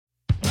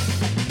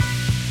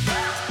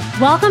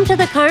Welcome to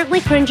the Currently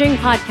Cringing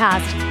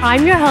podcast.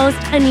 I'm your host,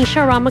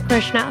 Anisha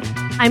Ramakrishna.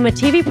 I'm a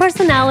TV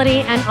personality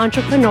and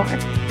entrepreneur.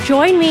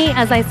 Join me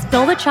as I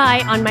spill the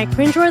chai on my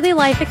cringeworthy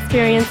life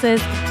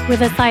experiences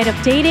with a side of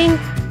dating,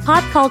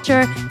 pop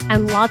culture,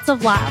 and lots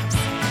of laughs.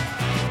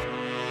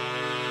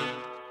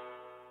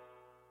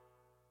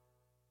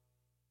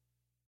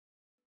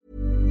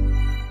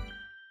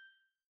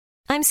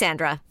 I'm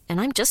Sandra, and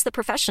I'm just the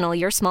professional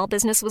your small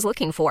business was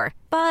looking for.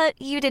 But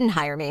you didn't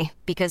hire me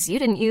because you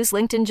didn't use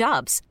LinkedIn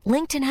Jobs.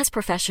 LinkedIn has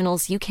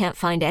professionals you can't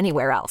find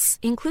anywhere else,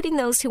 including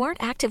those who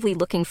aren't actively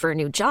looking for a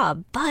new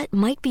job, but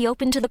might be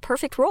open to the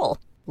perfect role,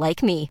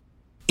 like me.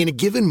 In a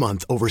given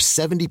month, over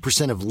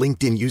 70% of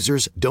LinkedIn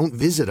users don't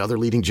visit other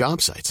leading job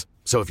sites.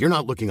 So if you're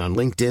not looking on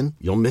LinkedIn,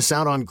 you'll miss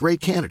out on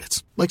great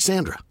candidates like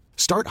Sandra.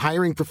 Start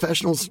hiring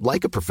professionals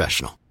like a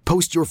professional.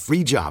 Post your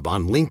free job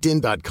on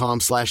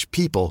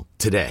linkedin.com/people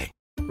today.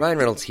 Ryan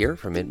Reynolds here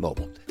from Mint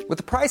Mobile. With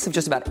the price of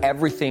just about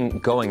everything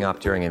going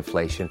up during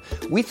inflation,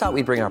 we thought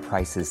we'd bring our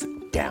prices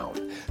down.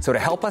 So to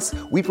help us,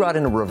 we brought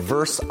in a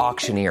reverse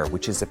auctioneer,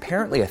 which is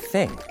apparently a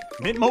thing.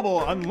 Mint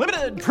Mobile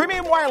Unlimited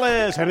Premium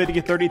Wireless. How to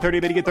get 30,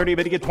 30, bit to get 30,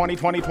 bit to get 20,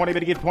 20, 20,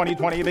 bit to get 20,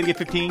 20, bit to get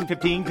 15,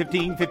 15,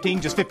 15,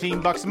 15, just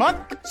 $15 a month?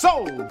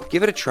 Sold!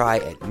 Give it a try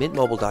at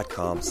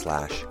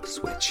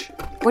mintmobile.com/switch.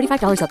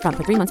 $45 up front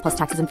for 3 months plus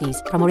taxes and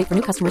fees. Promo rate for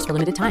new customers for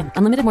limited time.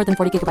 Unlimited more than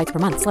 40 gigabytes per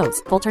month.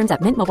 Slows full terms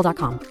at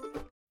mintmobile.com.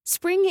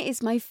 Spring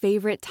is my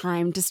favorite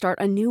time to start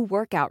a new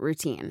workout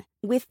routine.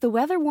 With the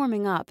weather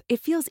warming up, it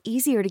feels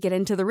easier to get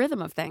into the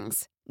rhythm of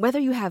things. Whether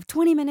you have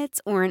 20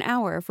 minutes or an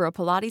hour for a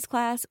Pilates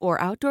class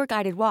or outdoor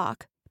guided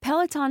walk,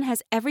 Peloton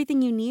has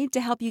everything you need to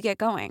help you get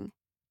going.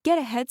 Get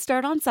a head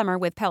start on summer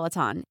with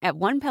Peloton at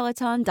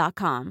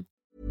onepeloton.com.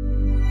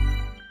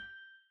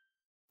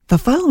 The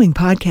following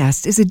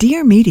podcast is a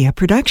Dear Media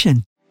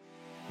production.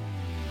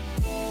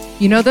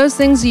 You know those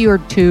things you're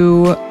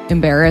too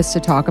embarrassed to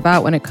talk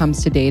about when it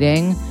comes to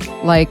dating?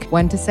 Like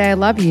when to say I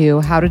love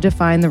you, how to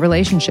define the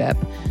relationship.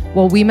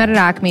 Well, We Met at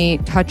Acme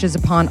touches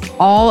upon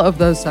all of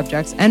those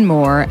subjects and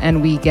more,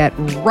 and we get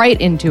right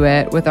into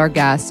it with our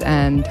guests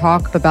and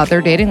talk about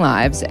their dating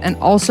lives and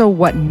also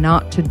what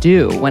not to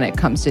do when it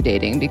comes to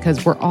dating,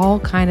 because we're all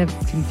kind of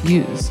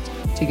confused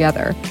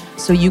together.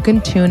 So you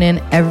can tune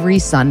in every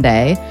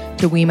Sunday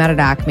to We Met at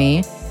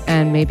Acme,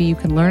 and maybe you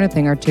can learn a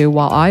thing or two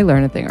while I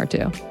learn a thing or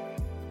two.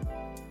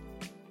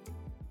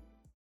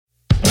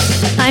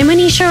 I'm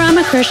Anisha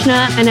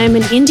Ramakrishna, and I'm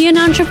an Indian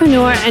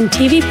entrepreneur and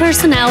TV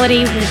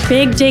personality with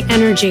big dick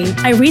energy.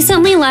 I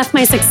recently left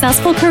my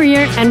successful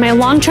career and my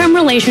long-term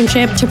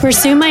relationship to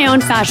pursue my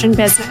own fashion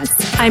business.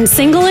 I'm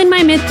single in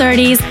my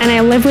mid-30s, and I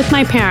live with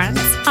my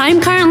parents.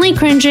 I'm currently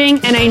cringing,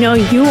 and I know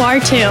you are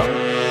too.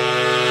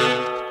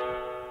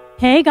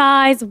 Hey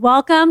guys,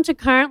 welcome to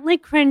Currently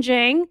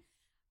Cringing.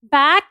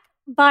 Back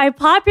by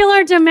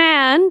popular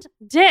demand,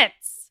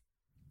 Ditz.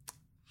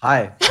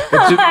 Hi.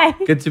 Hi.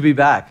 Good to be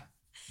back.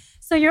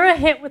 So you're a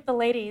hit with the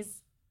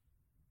ladies.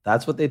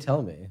 That's what they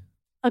tell me.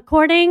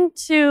 According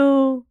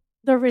to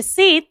the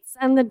receipts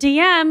and the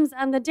DMs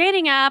and the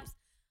dating apps,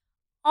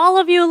 all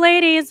of you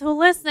ladies who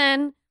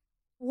listen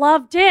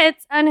love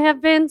Ditz and have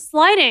been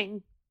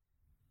sliding.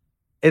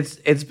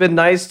 It's been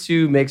nice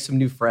to make some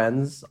new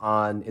friends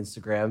on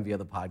Instagram via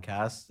the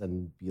podcast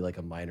and be like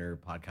a minor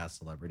podcast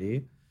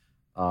celebrity,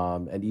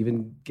 and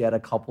even get a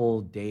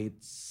couple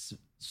dates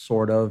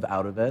sort of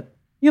out of it.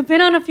 You've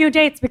been on a few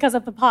dates because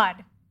of the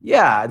pod.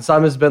 Yeah, and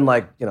some has been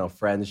like,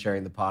 friends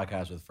sharing the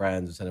podcast with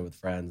friends or sending it with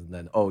friends, and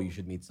then, oh, you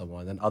should meet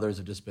someone. And others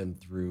have just been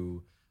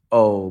through,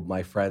 oh,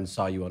 my friend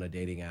saw you on a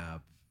dating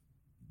app,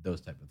 those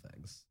type of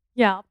things.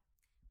 Yeah.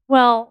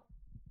 Well,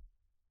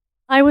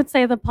 I would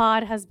say the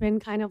pod has been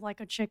kind of like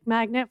a chick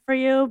magnet for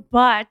you,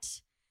 but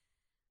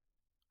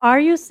are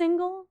you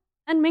single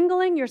and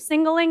mingling? You're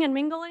singling and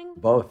mingling?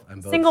 Both.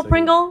 I'm both single.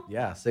 Pringle?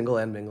 Yeah, single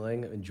and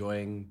mingling,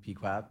 enjoying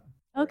PQAP.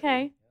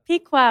 Okay.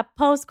 PQAP,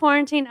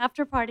 post-quarantine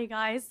after party,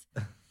 guys.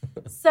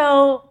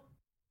 So,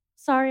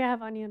 sorry I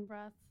have onion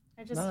breath.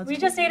 We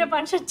just ate a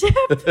bunch of dip.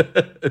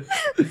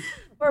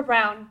 We're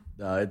brown.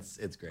 No,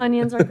 it's great.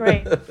 Onions are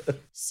great.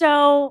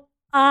 So,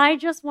 I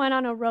just went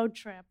on a road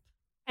trip,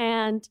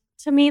 and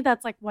to me,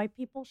 that's like white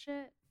people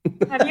shit.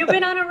 Have you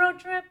been on a road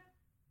trip?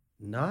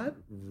 Not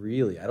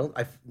really. I don't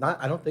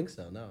think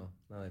so. No.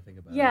 Now that I think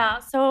about it. Yeah.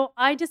 So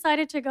I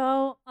decided to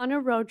go on a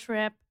road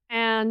trip,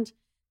 and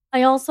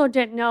I also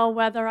didn't know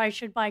whether I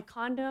should buy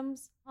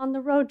condoms on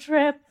the road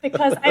trip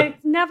because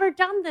I've never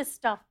done this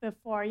stuff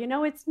before.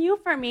 It's new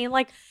for me.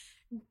 Like,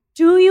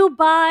 do you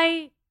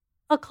buy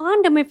a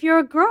condom if you're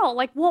a girl?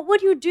 Like, what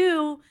would you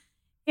do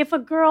if a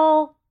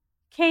girl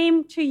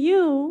came to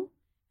you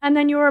and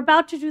then you were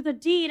about to do the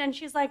deed and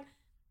she's like,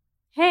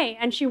 hey,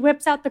 and she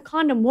whips out the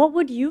condom? What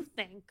would you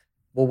think?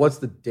 Well, what's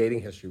the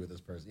dating history with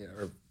this person?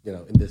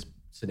 In this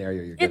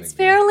scenario you're getting. It's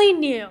fairly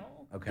new.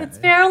 Okay. It's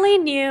fairly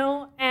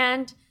new,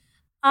 and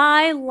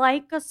I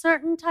like a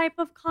certain type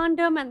of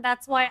condom, and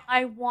that's why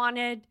I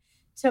wanted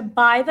to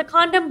buy the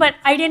condom, but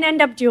I didn't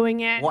end up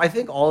doing it. Well, I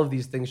think all of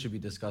these things should be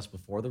discussed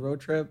before the road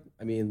trip.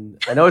 I mean,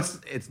 I know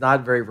it's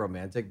not very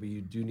romantic, but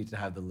you do need to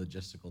have the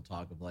logistical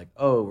talk of like,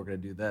 oh, we're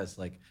going to do this.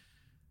 Like,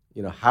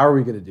 you know, how are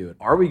we going to do it?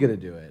 Are we going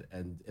to do it?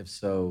 And if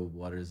so,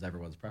 what is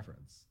everyone's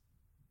preference?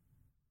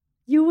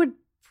 You would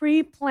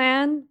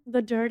pre-plan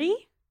the dirty?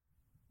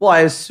 Well,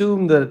 I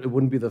assume that it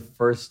wouldn't be the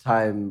first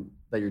time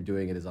that you're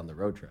doing it is on the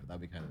road trip.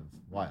 That'd be kind of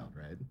wild,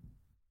 right?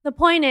 The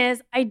point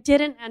is, I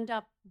didn't end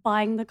up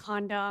buying the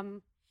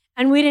condom,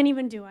 and we didn't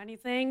even do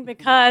anything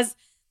because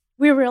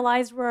we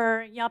realized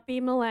we're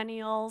yuppie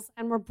millennials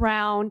and we're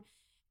brown,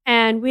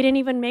 and we didn't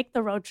even make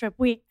the road trip.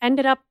 We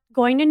ended up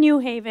going to New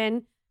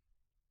Haven.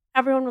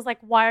 Everyone was like,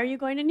 why are you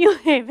going to New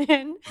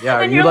Haven? Yeah,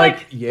 are you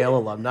like Yale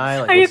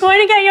alumni? Like, are you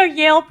going to get your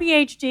Yale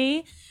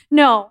PhD?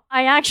 No,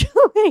 I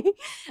actually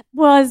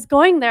was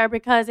going there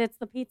because it's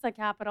the pizza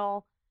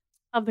capital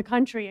of the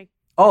country.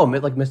 Oh,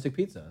 like Mystic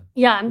Pizza.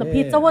 Yeah, and the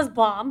pizza was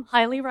bomb.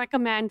 Highly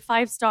recommend,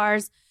 5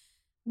 stars.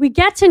 We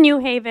get to New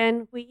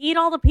Haven, we eat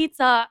all the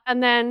pizza,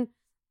 and then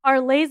our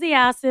lazy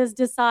asses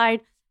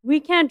decide we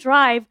can't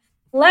drive.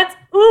 Let's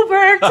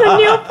Uber to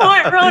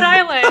Newport, Rhode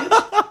Island.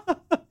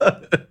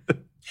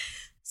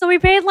 So we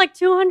paid like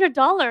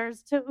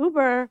 $200 to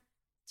Uber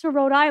to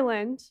Rhode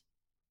Island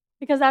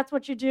because that's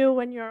what you do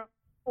when you're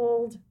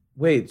old.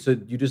 Wait, so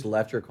you just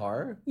left your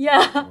car?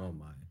 Yeah. Oh,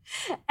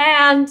 my.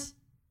 And,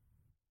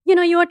 you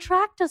know, you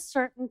attract a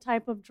certain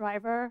type of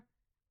driver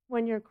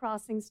when you're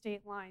crossing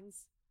state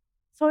lines.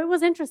 So it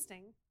was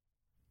interesting.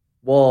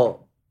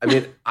 Well, I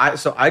mean,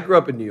 I grew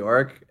up in New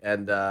York,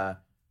 and I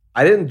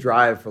didn't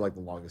drive for like the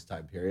longest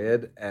time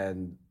period,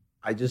 and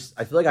I feel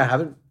like I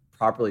haven't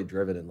properly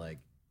driven in like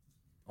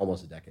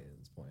almost a decade at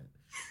this point.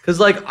 Because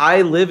like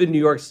I live in New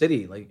York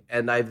City, like,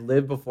 and I've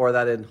lived before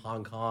that in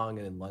Hong Kong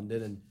and in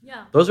London, and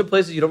those are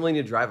places you don't really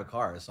need to drive a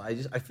car. So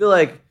I feel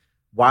like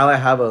while I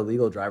have a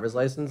legal driver's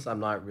license, I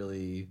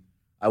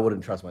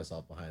wouldn't trust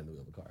myself behind the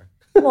wheel of a car.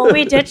 Well,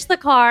 we ditched the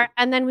car,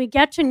 and then we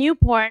get to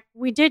Newport.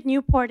 We did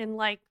Newport in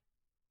like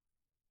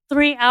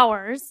 3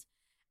 hours.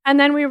 And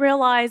then we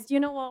realized, you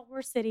know what,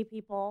 we're city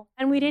people.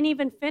 And we didn't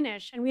even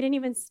finish, and we didn't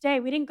even stay.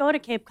 We didn't go to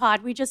Cape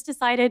Cod. We just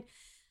decided,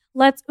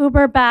 let's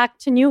Uber back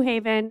to New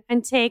Haven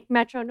and take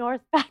Metro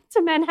North back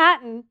to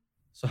Manhattan.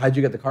 So how'd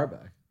you get the car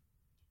back?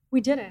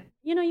 We didn't.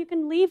 You know, you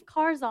can leave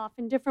cars off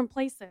in different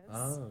places.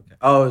 Oh, okay.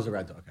 Oh, it was a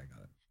rental. Okay,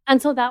 got it.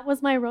 And so that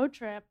was my road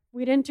trip.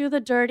 We didn't do the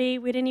dirty.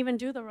 We didn't even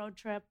do the road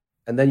trip.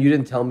 And then you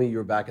didn't tell me you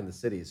were back in the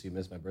city, so you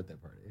missed my birthday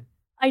party.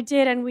 I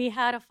did, and we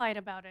had a fight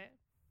about it.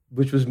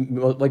 Which was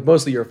like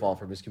mostly your fault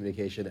for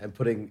miscommunication and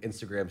putting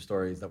Instagram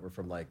stories that were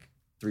from like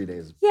 3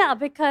 days. Yeah,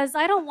 because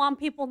I don't want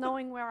people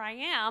knowing where I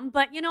am.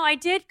 But, you know, I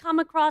did come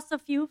across a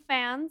few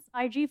fans,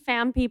 IG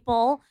fan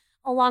people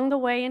along the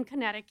way in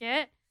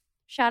Connecticut.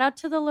 Shout out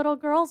to the little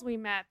girls we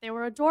met. They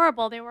were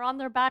adorable. They were on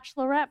their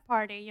bachelorette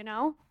party, you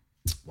know?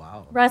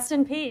 Wow. Rest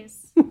in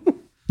peace.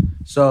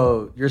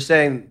 So you're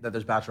saying that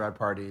there's bachelorette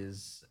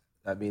parties.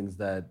 That means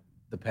that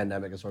the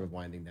pandemic is sort of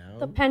winding down?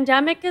 The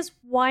pandemic is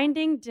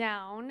winding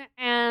down,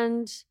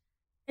 and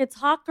it's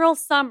hot girl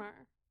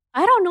summer.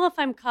 I don't know if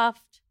I'm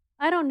cuffed.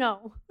 I don't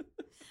know.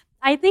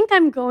 I think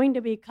I'm going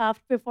to be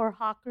cuffed before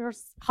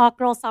hot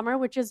girl summer,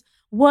 which is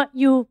what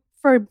you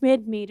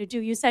forbid me to do.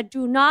 You said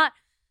do not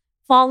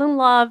fall in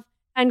love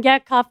and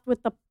get cuffed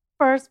with the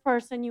first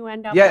person you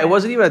end up with. Yeah, it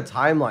wasn't even a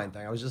timeline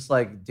thing. I was just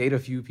like, date a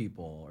few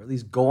people, or at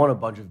least go on a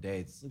bunch of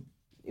dates.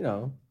 You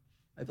know,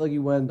 I feel like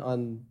you went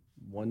on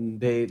one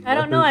date. I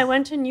don't know. I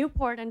went to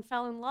Newport and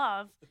fell in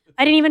love.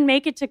 I didn't even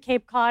make it to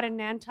Cape Cod and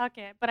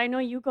Nantucket, but I know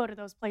you go to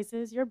those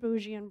places. You're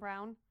bougie and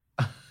brown.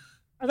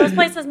 Are those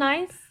places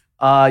nice?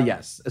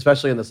 Yes,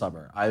 especially in the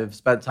summer. I've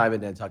spent time in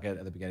Nantucket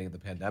at the beginning of the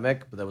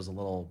pandemic, but that was a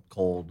little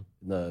cold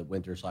in the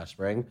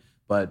winter/spring,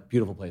 but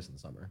beautiful place in the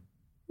summer.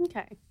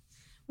 Okay.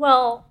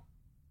 Well,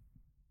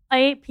 I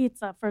ate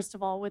pizza, first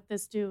of all, with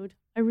this dude.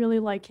 I really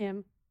like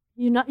him.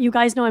 You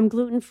guys know I'm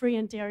gluten-free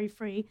and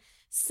dairy-free.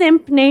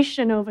 Simp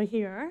Nation over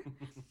here.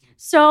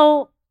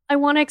 So I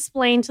want to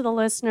explain to the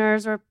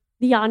listeners or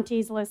the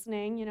aunties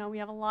listening, you know, we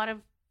have a lot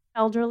of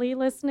elderly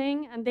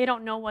listening and they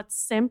don't know what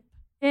simp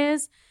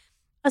is.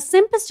 A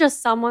simp is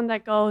just someone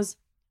that goes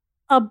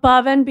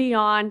above and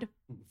beyond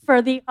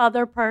for the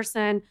other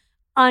person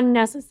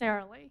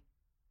unnecessarily.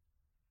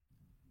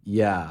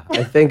 Yeah,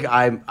 I think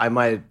I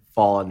might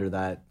fall under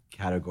that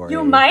category.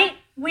 You might?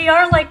 We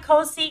are like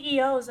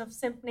co-CEOs of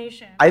Simp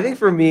Nation. I think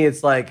for me,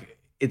 it's like,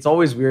 it's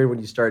always weird when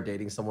you start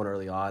dating someone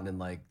early on and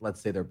like,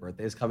 let's say their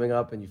birthday is coming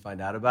up and you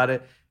find out about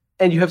it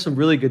and you have some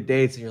really good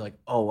dates and you're like,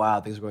 oh wow,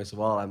 things are going so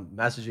well. I'm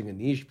messaging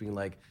Anish being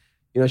like,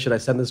 you know, should I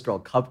send this girl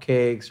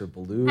cupcakes or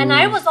balloons? And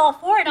I was all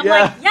for it. I'm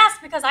like, yes,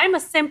 because I'm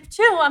a simp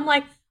too. I'm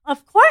like,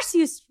 of course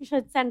you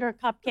should send her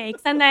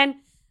cupcakes. And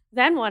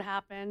then what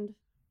happened?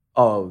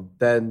 Oh,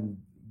 then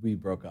we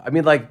broke up. I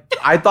mean, like,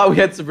 I thought we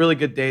had some really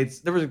good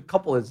dates. There was a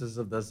couple instances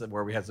of this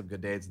where we had some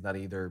good dates and then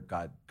either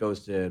got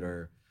ghosted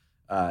or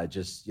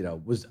just, you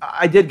know,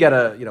 I did get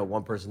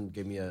one person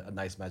gave me a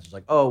nice message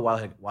like, oh, while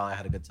I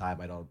had a good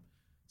time, I don't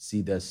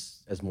see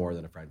this as more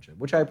than a friendship,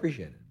 which I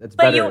appreciated. That's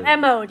But better. you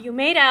MO'd. You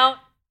made out.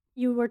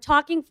 You were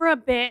talking for a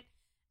bit.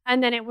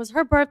 And then it was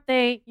her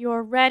birthday. You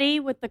were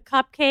ready with the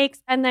cupcakes.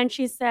 And then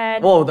she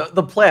said... Well,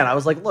 the plan, I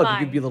was like, look, Bye.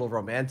 you could be a little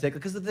romantic.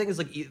 Because the thing is,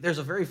 like, there's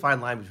a very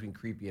fine line between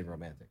creepy and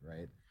romantic,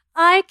 right?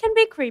 I can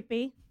be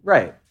creepy.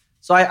 Right.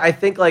 So I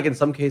think, like, in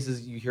some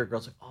cases, you hear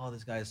girls like, oh,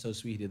 this guy is so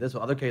sweet, he did this.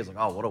 But other cases, like,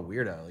 oh, what a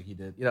weirdo. Like, he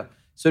did, you know.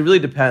 So it really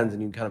depends,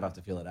 and you kind of have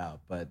to feel it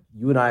out. But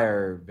you and I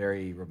are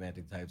very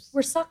romantic types.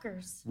 We're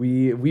suckers.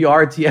 We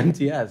are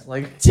TMTS.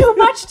 Like, Too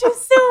much too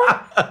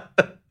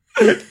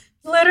soon.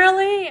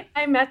 Literally,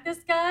 I met this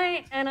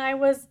guy, and I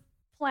was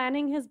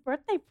planning his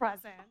birthday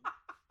present.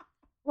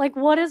 Like,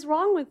 what is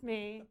wrong with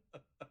me?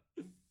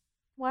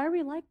 Why are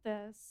we like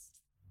this?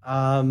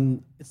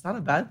 It's not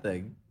a bad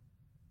thing.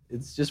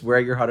 It's just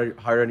wearing your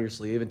heart on your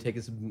sleeve and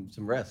taking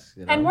some risks.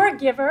 You know? And we're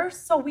givers,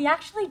 so we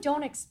actually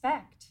don't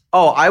expect.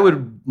 Oh, I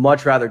would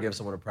much rather give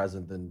someone a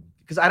present than,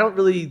 because I don't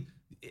really.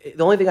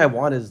 The only thing I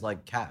want is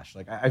like cash.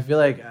 Like I feel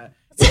like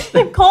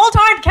cold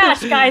hard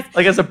cash, guys.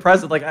 Like as a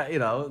present, like you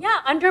know. Yeah,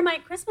 under my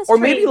Christmas Or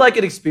tree. maybe like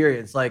an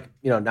experience, like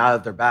you know, now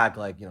that they're back,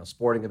 like you know,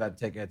 sporting event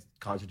tickets,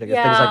 concert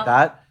tickets, things like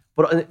that.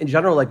 But in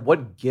general, like,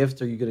 what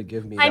gift are you going to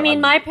give me? I mean,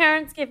 my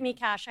parents give me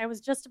cash. I was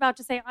just about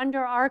to say, under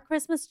our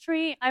Christmas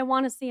tree, I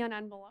want to see an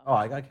envelope. Oh,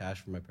 I got cash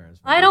from my parents.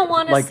 I don't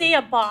want to see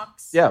a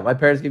box. Yeah, my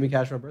parents gave me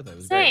cash for my birthday. It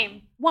was Same.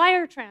 Great.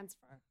 Wire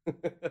transfer.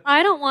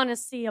 I don't want to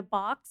see a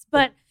box,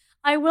 but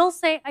I will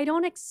say I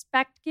don't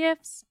expect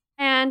gifts,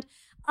 and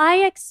I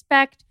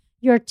expect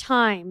your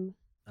time.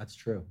 That's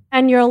true.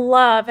 And your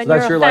love and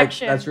that's your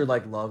affection. That's your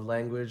like love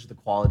language, the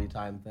quality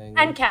time thing.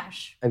 And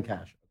cash. And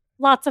cash.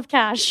 Lots of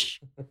cash.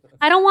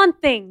 I don't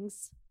want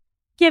things.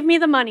 Give me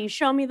the money.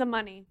 Show me the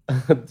money.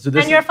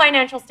 And your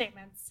financial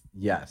statements.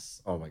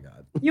 Yes. Oh my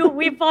God.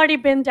 We've already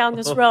been down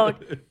this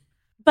road.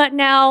 But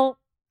now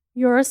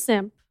you're a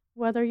simp,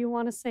 whether you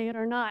want to say it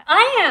or not.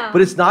 I am.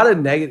 But it's not a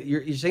negative.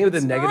 You're saying it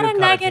with a negative connotation,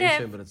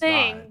 negative but it's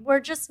thing. not. We're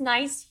just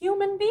nice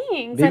human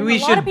beings. Maybe and we a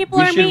should, lot of people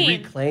we are should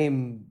mean.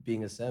 reclaim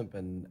being a simp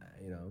and,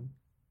 you know.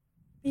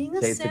 Being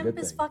a simp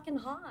is thing. fucking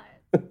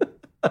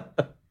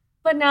hot.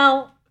 But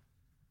now,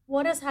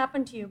 what has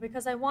happened to you?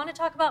 Because I want to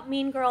talk about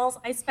Mean Girls.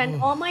 I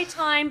spend all my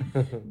time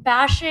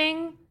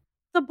bashing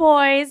the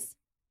boys.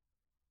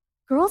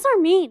 Girls are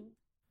mean.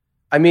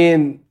 I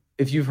mean,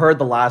 if you've heard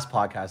the last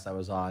podcast I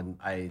was on,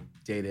 I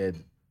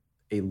dated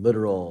a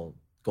literal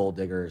gold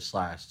digger /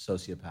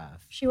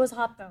 sociopath. She was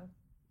hot though.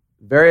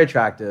 Very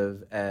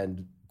attractive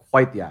and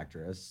quite the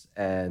actress.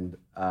 And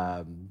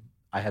I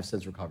have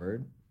since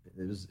recovered.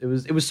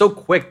 It was so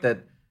quick that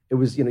it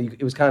was, you know,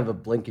 it was kind of a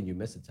blink and you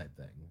miss it type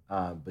thing.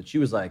 But she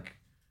was like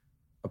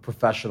a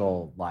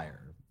professional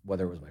liar,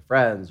 whether it was my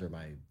friends or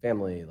my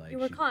family. Like you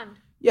were conned.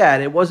 Yeah,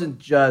 and it wasn't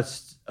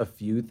just a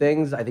few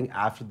things. I think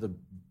after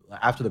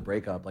the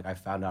breakup, like I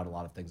found out a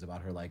lot of things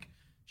about her. Like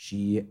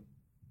she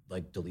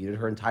like deleted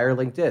her entire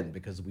LinkedIn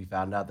because we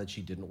found out that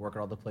she didn't work at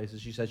all the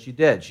places she said she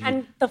did.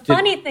 And the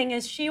funny thing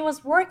is she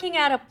was working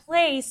at a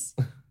place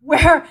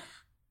where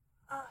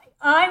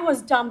I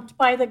was dumped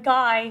by the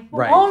guy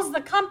who owns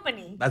the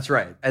company. That's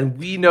right. And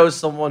we know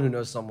someone who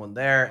knows someone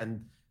there,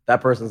 and that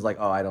person's like,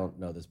 oh, I don't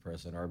know this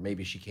person. Or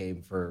maybe she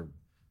came for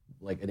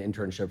like an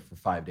internship for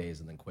 5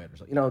 days and then quit or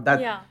something. You know, that.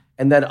 Yeah.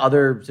 And then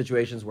other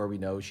situations where we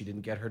know she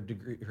didn't get her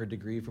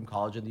degree from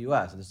college in the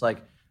US. And it's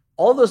like,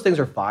 all of those things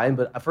are fine.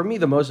 But for me,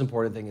 the most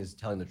important thing is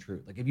telling the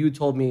truth. Like if you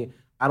told me,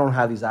 I don't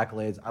have these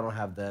accolades, I don't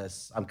have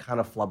this, I'm kind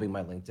of flubbing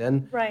my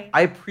LinkedIn. Right.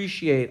 I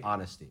appreciate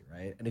honesty,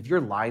 right? And if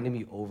you're lying to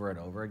me over and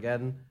over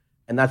again,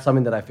 and that's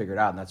something that I figured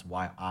out, and that's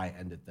why I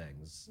ended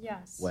things.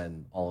 Yes.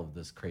 When all of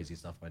this crazy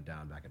stuff went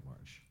down back in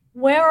March.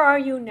 Where are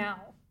you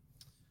now?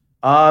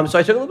 So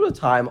I took a little bit of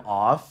time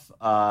off.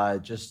 I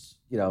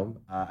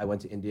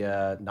went to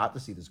India, not to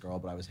see this girl,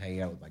 but I was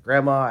hanging out with my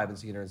grandma. I haven't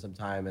seen her in some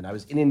time. And I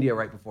was in India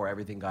right before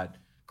everything got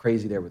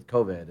crazy there with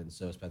COVID. And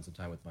so I spent some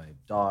time with my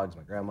dogs,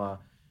 my grandma.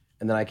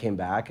 And then I came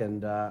back,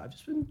 and I've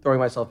just been throwing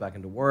myself back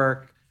into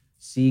work,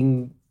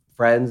 seeing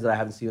friends that I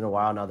haven't seen in a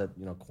while now that,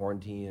 you know,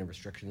 quarantine and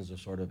restrictions are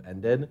sort of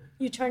ended.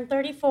 You turned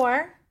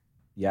 34.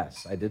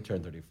 Yes, I did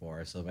turn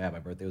 34. So yeah, my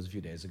birthday was a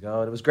few days ago,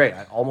 and it was great.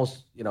 I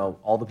almost, you know,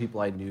 all the people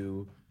I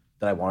knew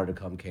that I wanted to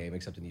come came,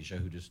 except Anisha,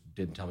 who just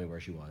didn't tell me where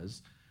she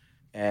was.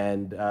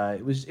 And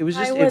it was just.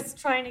 I was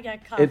trying to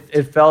get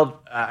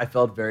cuffed. I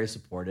felt very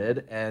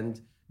supported, and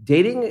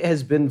dating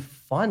has been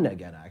fun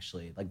again.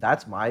 Actually, like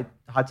that's my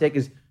hot take.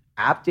 Is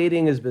app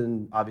dating has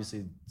been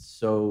obviously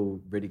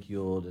so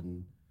ridiculed,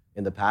 and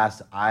in the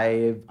past,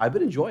 I've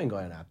been enjoying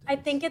going on app dates. I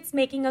think it's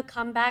making a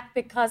comeback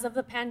because of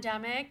the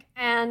pandemic,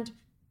 and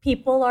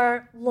people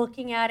are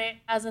looking at it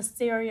as a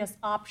serious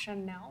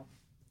option now.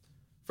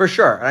 For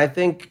sure, and I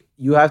think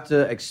you have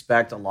to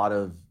expect a lot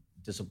of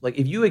discipline. Like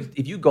if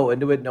you go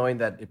into it knowing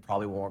that it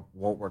probably won't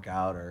work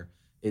out, or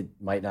it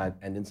might not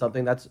end in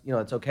something, that's, you know,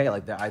 it's okay.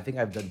 Like that, I think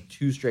I've done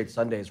 2 straight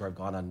Sundays where I've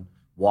gone on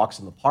walks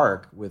in the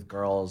park with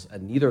girls,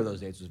 and neither of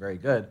those dates was very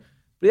good. But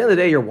at the end of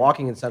the day, you're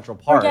walking in Central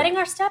Park. We're getting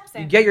our steps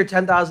in. You get your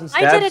 10,000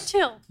 steps. I did it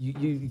too.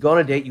 You go on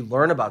a date, you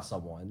learn about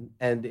someone,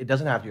 and it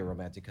doesn't have to be a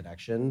romantic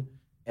connection.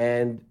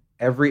 And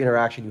every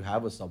interaction you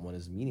have with someone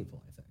is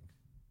meaningful, I think.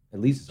 At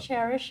least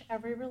cherish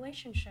every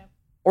relationship.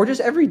 Or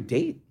just every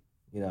date,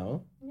 you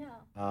know?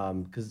 Yeah.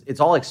 Because it's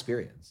all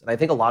experience. And I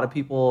think a lot of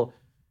people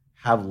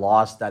have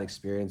lost that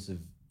experience of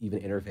even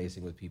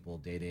interfacing with people,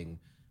 dating,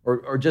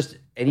 or just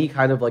any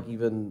kind of like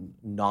even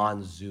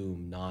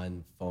non-Zoom,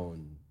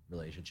 non-phone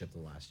relationship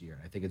in the last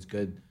year. I think it's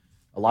good.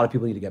 A lot of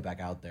people need to get back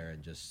out there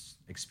and just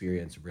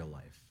experience real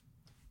life.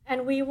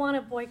 And we want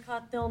to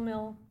boycott Dil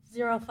Mil,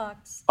 zero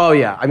fucks. Oh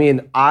yeah, I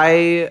mean,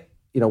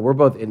 we're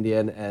both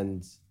Indian,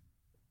 and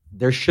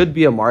there should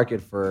be a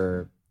market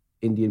for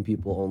Indian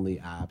people only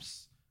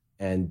apps,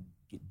 and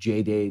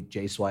JDate,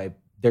 JSwipe,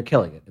 they're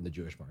killing it in the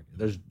Jewish market.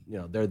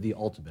 They're the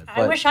ultimate.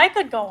 I wish I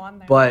could go on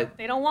there, but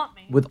they don't want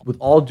me. With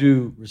all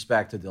due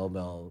respect to Dil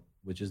Mil,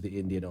 which is the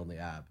Indian only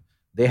app,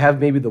 they have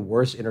maybe the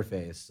worst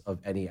interface of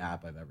any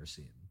app I've ever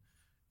seen.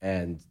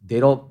 And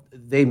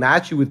they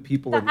match you with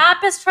people. The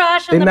app is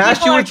trash and the people are trash.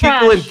 They match you with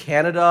people in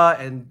Canada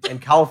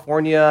and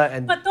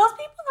California. But those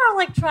people are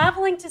like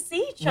traveling to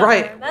see each other.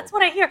 Right. That's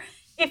what I hear.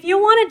 If you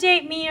want to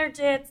date me or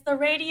Dits, the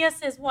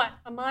radius is what,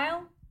 a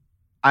mile?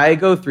 I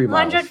go 3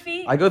 miles. 100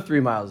 feet? I go 3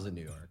 miles in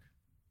New York.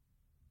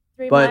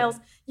 3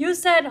 miles. You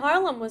said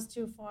Harlem was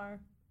too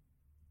far.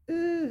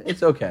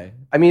 It's okay.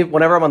 I mean,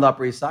 whenever I'm on the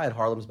Upper East Side,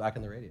 Harlem's back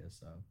in the radius.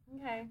 So.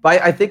 Okay.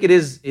 But I think it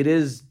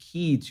is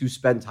key to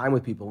spend time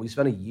with people. We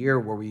spent a year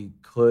where we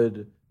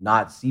could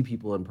not see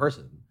people in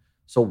person.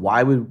 So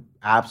why would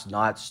apps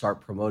not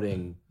start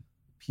promoting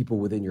people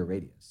within your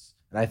radius?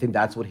 And I think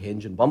that's what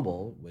Hinge and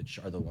Bumble, which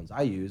are the ones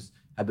I use,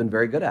 have been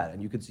very good at.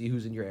 And you can see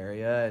who's in your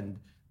area and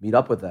meet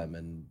up with them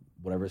and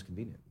whatever is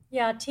convenient.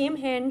 Yeah, Team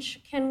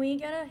Hinge. Can we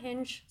get a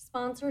Hinge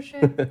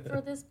sponsorship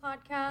for this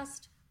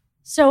podcast?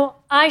 So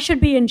I should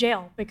be in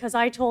jail because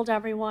I told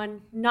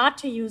everyone not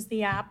to use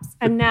the apps,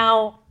 and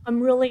now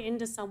I'm really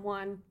into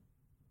someone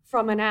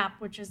from an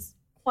app, which is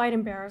quite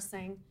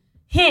embarrassing.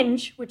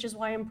 Hinge, which is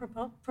why I'm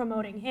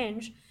promoting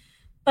Hinge.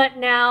 But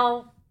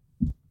now,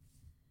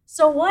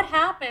 so what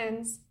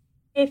happens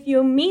if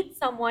you meet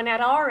someone at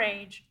our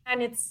age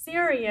and it's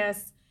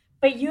serious,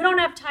 but you don't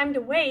have time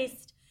to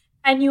waste,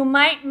 and you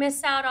might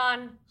miss out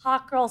on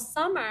Hot Girl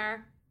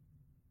Summer?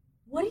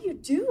 What do you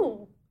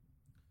do?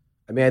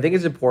 I mean, I think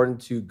it's important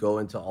to go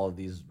into all of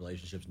these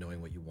relationships knowing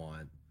what you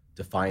want,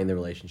 define the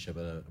relationship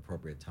at an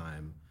appropriate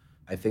time.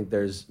 I think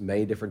there's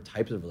many different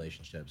types of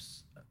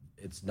relationships.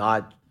 It's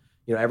not,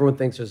 everyone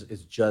thinks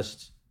it's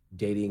just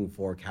dating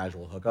for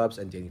casual hookups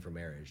and dating for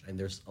marriage. And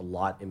there's a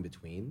lot in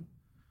between.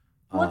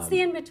 What's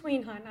the in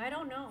between, hun? I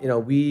don't know.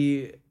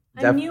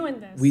 I'm new in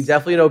this. We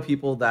definitely know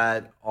people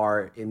that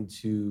are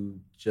into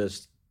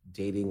just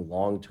dating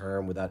long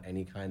term without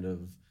any kind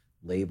of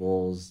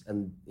labels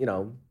and,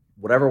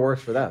 whatever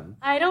works for them.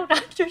 I don't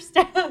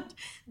understand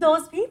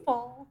those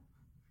people.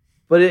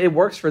 But it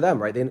works for them,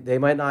 right? They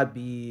might not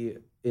be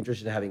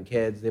interested in having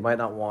kids. They might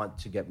not want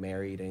to get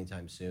married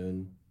anytime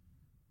soon.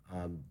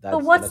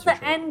 But what's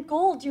the end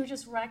goal? Do you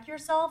just wreck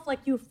yourself? Like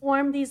you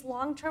form these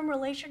long-term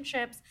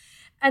relationships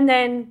and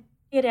then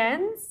it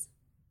ends?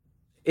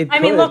 I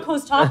mean, look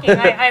who's talking.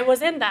 I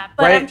was in that.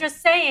 But right? I'm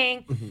just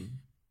saying,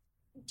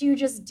 do you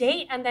just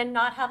date and then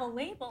not have a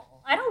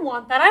label? I don't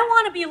want that. I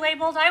want to be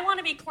labeled. I want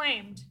to be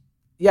claimed.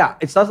 Yeah,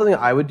 it's not something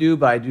I would do,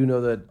 but I do know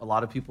that a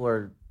lot of people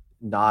are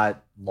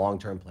not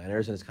long-term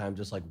planners, and it's kind of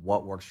just like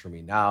what works for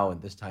me now in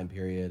this time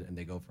period, and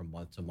they go from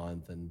month to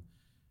month, and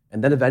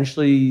then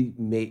eventually,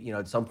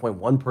 at some point,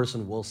 one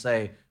person will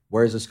say,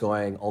 "Where is this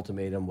going?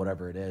 Ultimatum,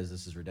 whatever it is.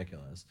 This is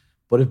ridiculous."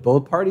 But if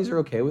both parties are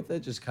okay with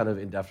it, just kind of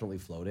indefinitely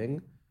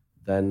floating,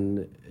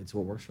 then it's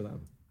what works for them.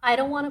 I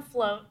don't want to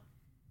float.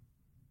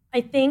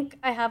 I think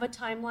I have a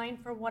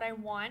timeline for what I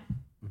want,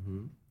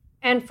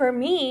 and for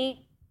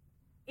me,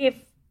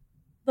 if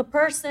the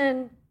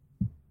person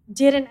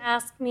didn't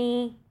ask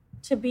me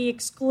to be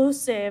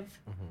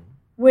exclusive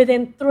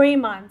within 3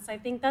 months, I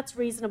think that's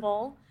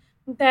reasonable,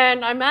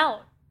 then I'm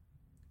out.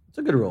 It's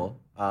a good rule.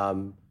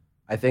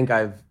 I think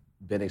I've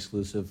been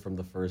exclusive from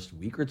the first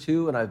week or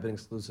two, and I've been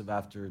exclusive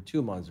after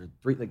 2 months or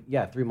 3.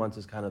 3 months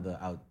is kind of the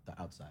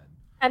outside.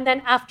 And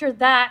then after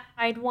that,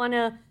 I'd want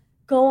to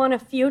go on a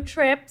few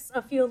trips,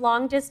 a few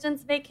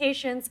long-distance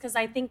vacations, because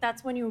I think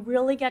that's when you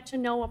really get to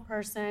know a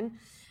person.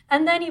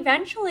 And then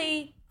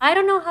eventually, I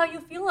don't know how you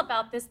feel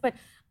about this, but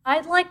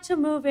I'd like to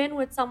move in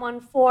with someone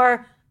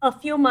for a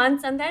few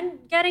months and then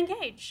get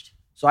engaged.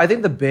 So I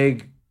think the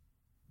big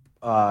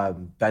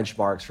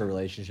benchmarks for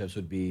relationships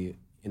would be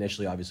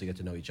initially, obviously, get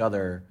to know each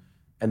other,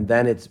 and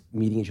then it's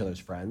meeting each other's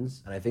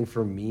friends. And I think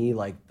for me,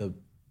 like the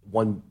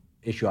one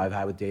issue I've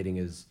had with dating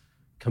is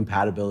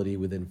compatibility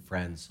within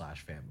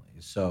friends/family.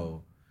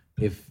 So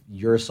if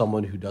you're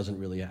someone who doesn't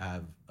really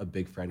have a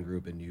big friend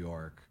group in New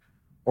York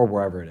or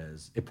wherever it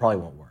is, it probably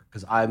won't work.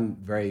 Because I'm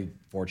very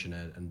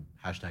fortunate and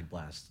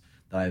 #blessed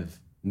that I've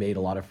made a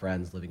lot of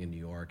friends living in New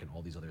York and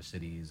all these other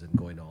cities and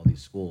going to all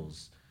these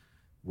schools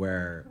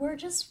where we're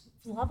just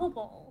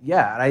lovable.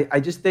 Yeah, and I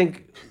just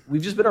think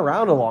we've just been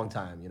around a long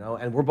time,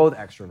 and we're both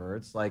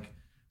extroverts.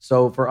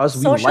 So for us,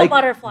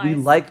 we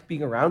like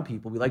being around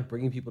people. We like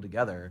bringing people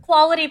together.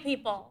 Quality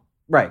people.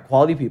 Right.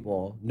 Quality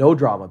people, no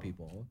drama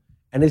people.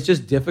 And it's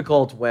just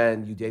difficult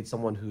when you date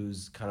someone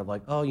who's kind of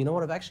like, oh, you know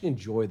what? I've actually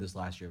enjoyed this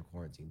last year of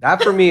quarantine.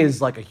 That for me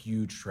is like a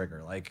huge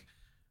trigger. Like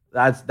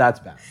that's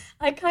bad.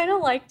 I kind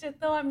of liked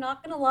it though. I'm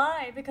not going to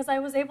lie, because I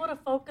was able to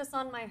focus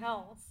on my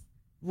health.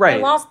 Right.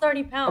 I lost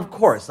 30 pounds. Of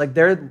course. Like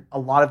there are a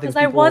lot of things.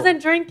 Because I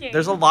wasn't drinking.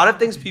 There's a lot of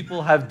things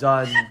people have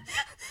done.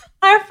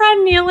 Our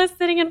friend Neil is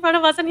sitting in front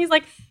of us and he's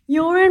like,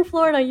 you were in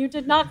Florida. You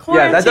did not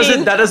quarantine.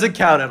 Yeah, that doesn't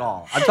count at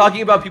all. I'm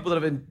talking about people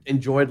that have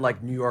enjoyed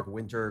like New York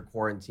winter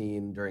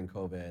quarantine during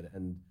COVID,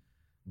 and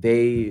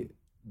they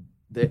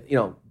you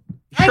know,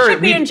 I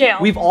should be in jail.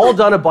 We've all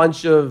done a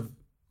bunch of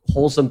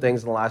wholesome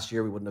things in the last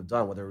year we wouldn't have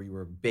done, whether we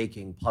were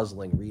baking,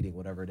 puzzling, reading,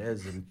 whatever it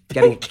is, and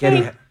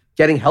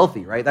getting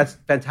healthy, right? That's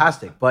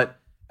fantastic. But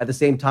at the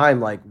same time,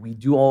 like we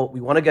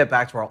want to get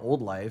back to our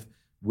old life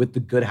with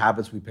the good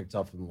habits we picked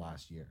up from the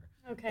last year.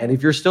 Okay. And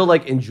if you're still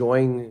like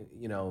enjoying,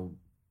 you know,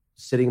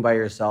 sitting by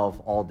yourself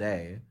all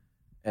day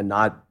and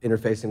not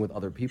interfacing with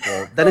other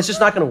people, then it's just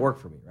not going to work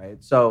for me,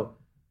 right? So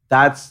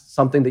that's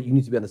something that you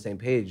need to be on the same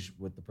page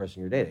with the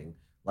person you're dating.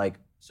 Like,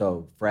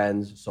 so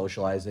friends,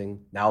 socializing.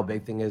 Now a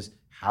big thing is,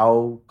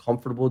 how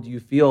comfortable do you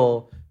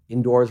feel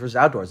indoors versus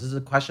outdoors? This is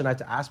a question I have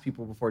to ask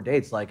people before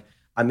dates. Like,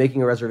 I'm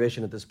making a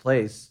reservation at this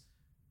place.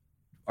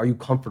 Are you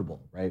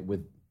comfortable, right,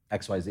 with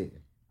XYZ?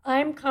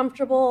 I'm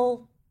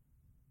comfortable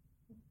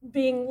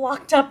being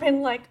locked up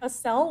in like a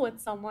cell with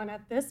someone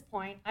at this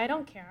point. I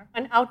don't care.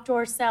 An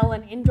outdoor cell,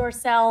 an indoor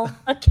cell,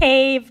 a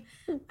cave.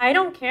 I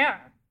don't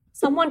care.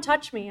 Someone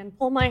touch me and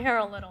pull my hair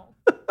a little.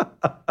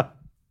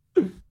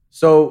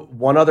 So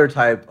one other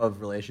type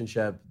of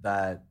relationship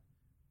that,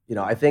 you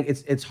know, I think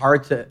it's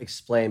hard to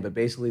explain, but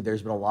basically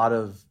there's been a lot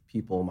of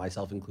people,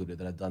 myself included,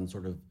 that have done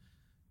sort of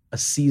a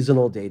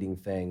seasonal dating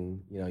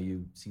thing. You know,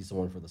 you see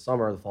someone for the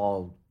summer, the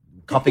fall,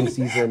 cuffing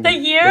season, the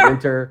year, the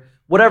winter,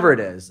 whatever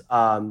it is.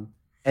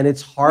 And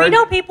it's hard. We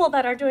know people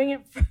that are doing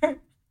it for...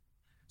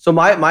 So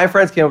my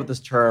friends came up with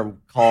this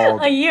term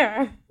called... a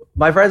year.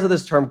 My friends have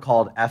this term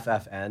called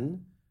FFN,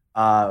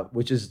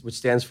 which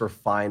stands for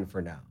fine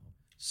for now.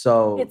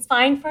 So it's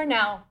fine for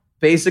now.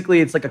 Basically,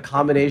 it's like a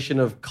combination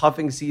of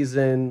cuffing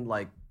season,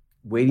 like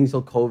waiting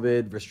till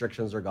COVID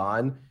restrictions are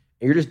gone,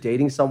 and you're just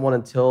dating someone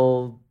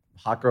until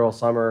hot girl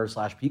summer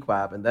 / peak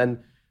WAP, and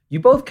then you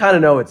both kind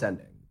of know it's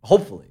ending,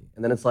 hopefully.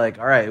 And then it's like,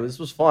 all right, this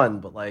was fun,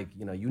 but like,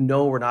 you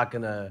know we're not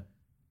gonna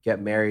get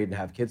married and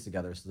have kids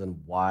together, so then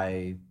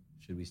why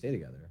should we stay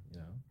together? You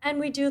know. And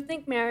we do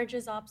think marriage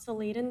is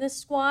obsolete in this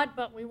squad,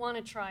 but we want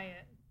to try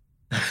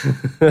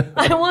it.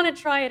 I want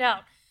to try it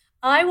out.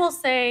 I will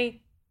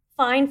say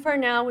fine for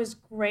now is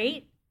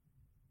great,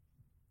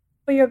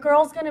 but your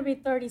girl's going to be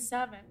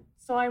 37.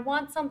 So I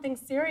want something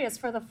serious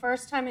for the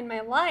first time in my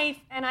life,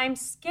 and I'm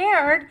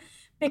scared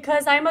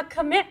because I'm a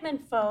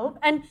commitment phobe,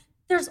 and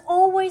there's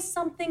always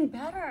something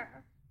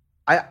better.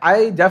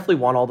 I definitely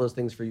want all those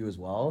things for you as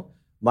well.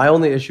 My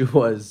only issue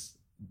was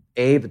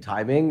A, the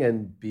timing,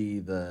 and B,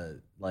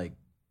 the like,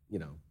 you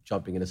know,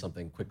 jumping into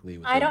something quickly.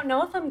 I don't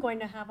know if I'm going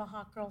to have a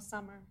hot girl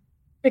summer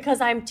because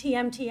I'm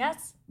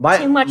TMTS,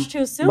 too much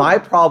too soon. My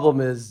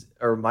problem is,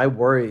 or my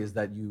worry is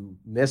that you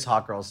miss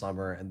hot girl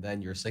summer and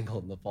then you're single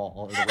in the fall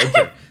or the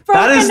winter.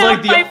 That is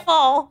like the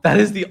fall. That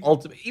is the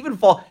ultimate. Even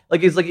fall,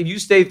 like it's like if you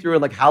stay through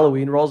and like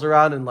Halloween rolls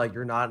around and like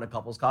you're not in a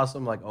couple's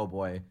costume, like oh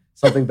boy,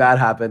 something bad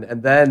happened,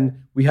 and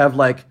then we have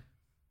like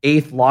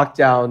 8th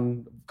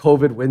lockdown.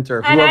 COVID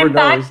winter, and whoever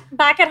I'm knows.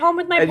 back at home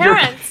with my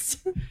parents.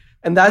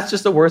 And that's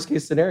just a worst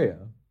case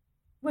scenario.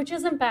 Which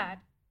isn't bad.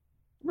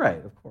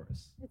 Right, of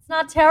course. It's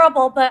not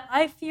terrible, but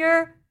I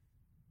fear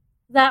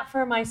that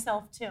for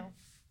myself too.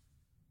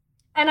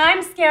 And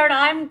I'm scared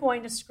I'm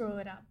going to screw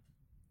it up.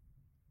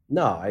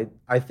 No,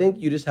 I think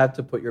you just have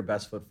to put your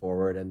best foot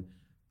forward, and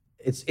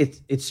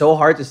it's so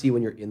hard to see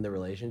when you're in the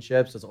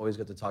relationship, so it's always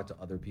good to talk to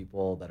other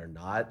people that are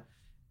not,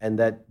 and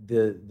that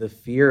the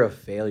fear of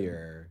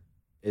failure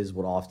is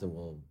what often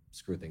will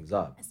screw things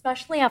up.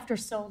 Especially after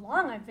so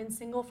long. I've been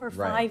single for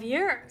 5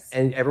 years.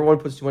 And everyone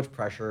puts too much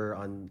pressure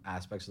on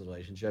aspects of the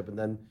relationship. And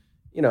then,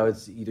 you know,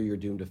 it's either you're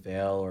doomed to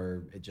fail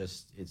or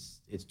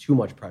it's too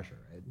much pressure,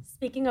 right?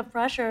 Speaking of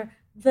pressure,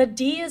 the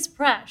D is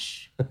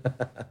presh.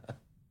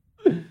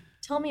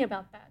 Tell me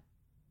about that.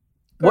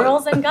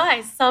 Girls and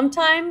guys,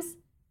 sometimes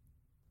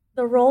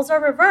the roles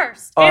are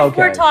reversed. If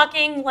we're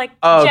talking like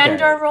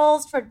gender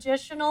roles,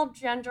 traditional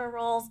gender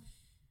roles,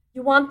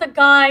 you want the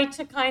guy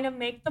to kind of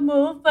make the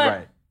move,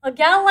 but a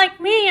gal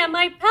like me, I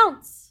might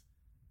pounce.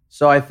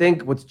 So I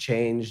think what's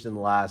changed in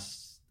the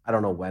last, I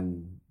don't know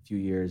when, few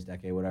years,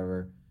 decade,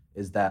 whatever,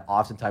 is that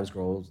oftentimes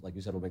girls, like you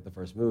said, will make the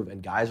first move,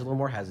 and guys are a little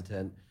more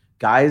hesitant.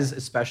 Guys,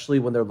 especially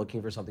when they're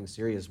looking for something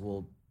serious,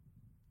 will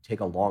take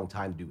a long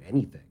time to do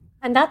anything.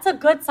 And that's a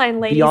good sign,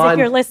 ladies, if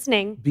you're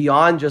listening.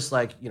 Beyond just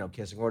like, you know,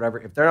 kissing or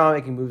whatever, if they're not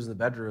making moves in the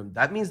bedroom,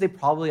 that means they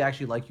probably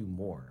actually like you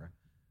more.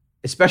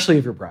 Especially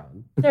if you're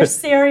brown. They're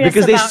serious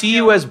because they see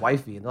you as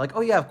wifey and they're like,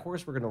 oh yeah, of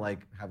course we're going to like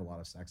have a lot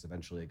of sex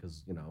eventually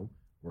because, you know,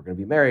 we're going to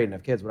be married and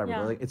have kids, whatever. Yeah.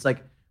 But like, it's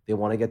like they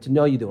want to get to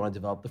know you. They want to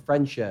develop the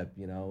friendship,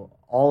 you know,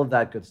 all of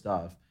that good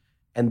stuff.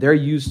 And they're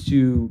used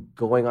to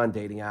going on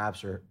dating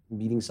apps or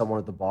meeting someone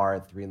at the bar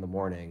at 3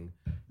 a.m.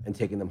 and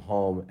taking them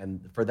home.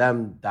 And for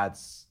them,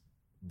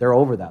 they're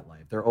over that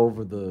life. They're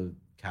over the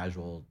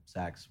casual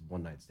sex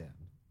one night stand.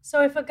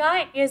 So if a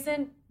guy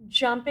isn't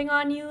jumping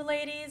on you,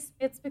 ladies,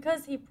 it's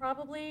because he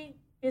probably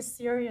is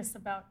serious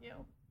about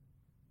you.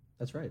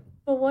 That's right.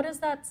 But what does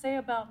that say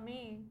about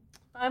me?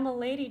 I'm a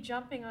lady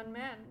jumping on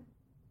men.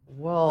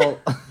 Well,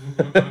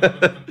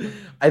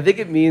 I think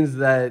it means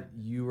that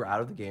you were out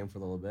of the game for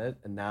a little bit,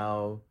 and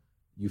now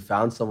you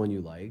found someone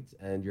you liked,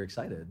 and you're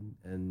excited.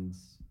 And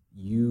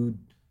you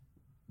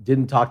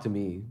didn't talk to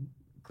me,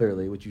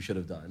 clearly, which you should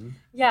have done.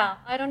 Yeah,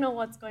 I don't know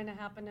what's going to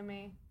happen to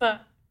me,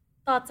 but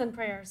thoughts and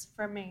prayers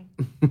for me.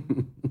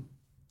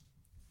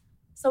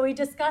 So we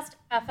discussed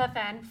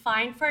FFN,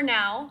 fine for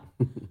now.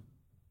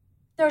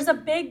 There's a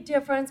big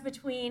difference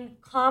between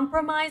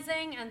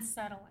compromising and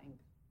settling.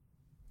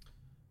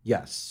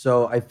 Yes.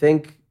 So I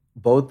think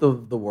both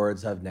of the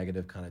words have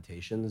negative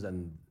connotations,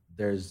 and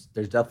there's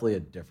definitely a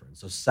difference.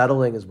 So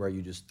settling is where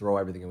you just throw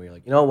everything away. You're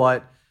like, you know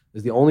what?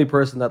 There's the only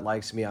person that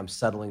likes me. I'm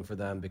settling for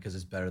them because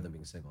it's better than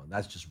being single. And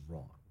that's just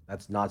wrong.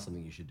 That's not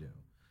something you should do.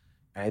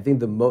 And I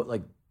think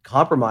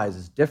compromise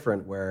is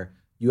different, where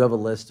you have a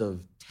list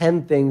of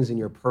 10 things in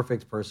your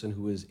perfect person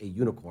who is a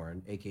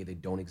unicorn, aka they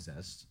don't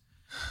exist.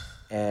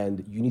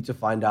 And you need to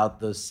find out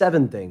the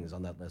 7 things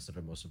on that list that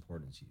are most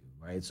important to you,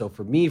 right? So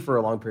for me, for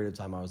a long period of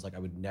time, I was like, I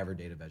would never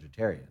date a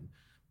vegetarian.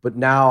 But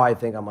now I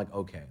think I'm like,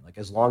 okay, like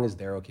as long as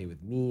they're okay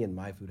with me and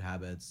my food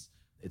habits,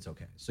 it's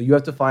okay. So you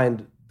have to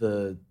find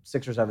the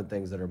 6 or 7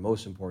 things that are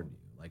most important to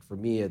you. Like for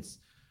me,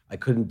 I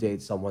couldn't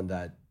date someone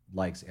that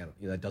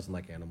that doesn't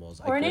like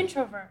animals. Or an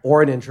introvert.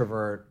 Or an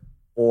introvert,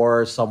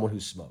 or someone who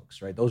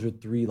smokes, right? Those are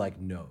 3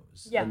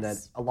 no's. Yes. And then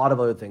a lot of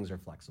other things are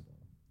flexible.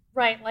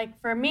 Right,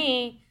 like for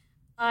me,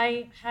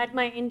 I had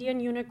my Indian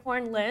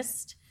unicorn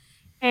list,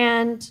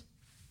 and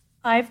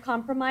I've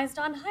compromised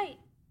on height.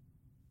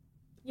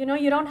 You know,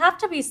 you don't have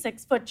to be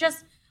 6 foot.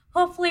 Just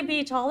hopefully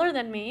be taller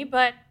than me,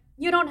 but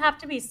you don't have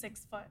to be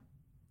 6 foot.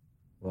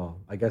 Well,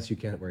 I guess you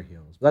can't wear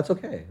heels, but that's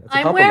okay. That's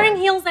I'm wearing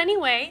heels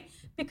anyway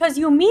because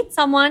you meet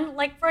someone,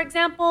 like for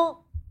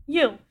example,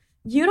 you.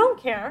 You don't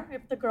care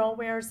if the girl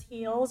wears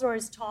heels or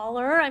is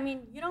taller. I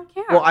mean, you don't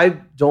care. Well, I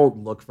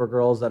don't look for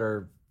girls that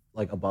are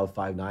like above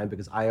 5'9"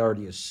 because I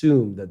already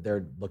assume that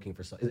they're looking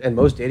for something. And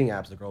most dating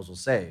apps, the girls will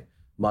say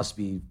must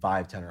be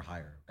 5'10" or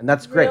higher, and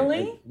that's great.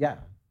 Really? Yeah.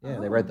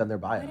 They write that in their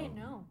bio. I didn't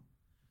know.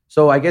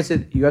 So I guess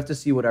you have to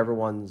see what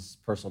everyone's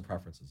personal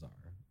preferences are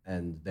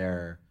and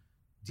their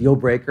deal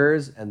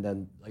breakers, and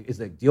then it's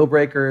like deal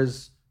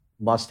breakers,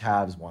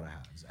 must-haves,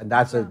 want-to-haves, and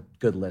that's a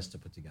good list to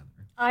put together.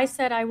 I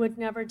said I would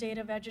never date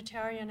a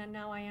vegetarian, and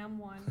now I am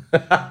one.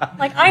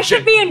 Like, I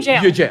should be in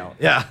jail. You're jail,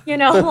 yeah. You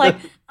know, like,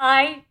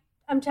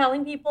 I'm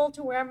telling people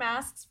to wear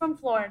masks from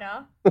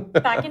Florida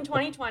back in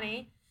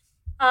 2020.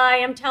 I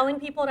am telling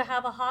people to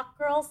have a hot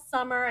girl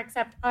summer,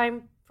 except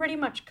I'm pretty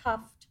much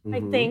cuffed, I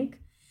think.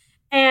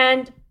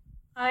 And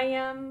I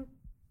am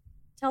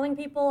telling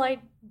people I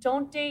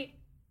don't date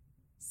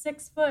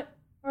 6 foot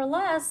or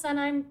less, and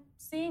I'm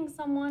seeing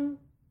someone.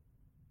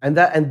 And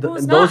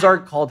those are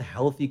called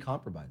healthy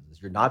compromises.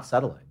 You're not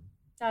settling.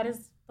 That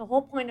is the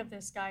whole point of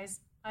this,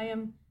 guys. I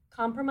am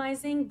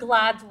compromising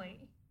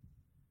gladly.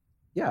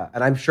 Yeah,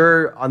 and I'm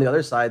sure on the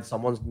other side,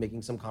 someone's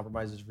making some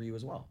compromises for you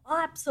as well. Oh,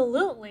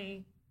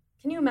 absolutely.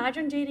 Can you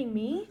imagine dating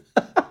me?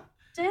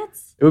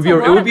 It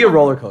would be a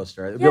roller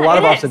coaster. It would be a lot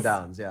of ups and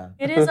downs. Yeah,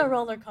 it is a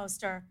roller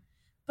coaster.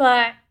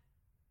 But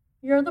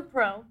you're the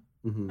pro.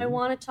 I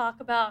want to talk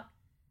about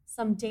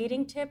some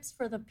dating tips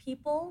for the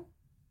people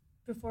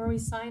before we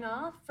sign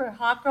off for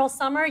Hot Girl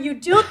Summer. You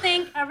do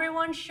think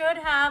everyone should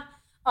have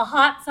a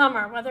hot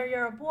summer, whether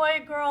you're a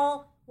boy,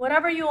 girl,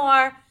 whatever you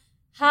are,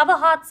 have a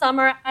hot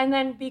summer and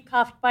then be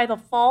cuffed by the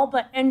fall,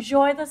 but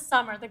enjoy the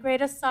summer, the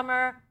greatest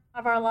summer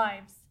of our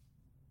lives.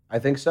 I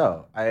think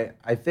so.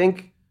 I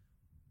think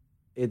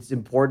it's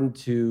important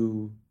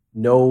to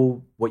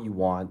know what you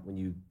want when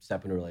you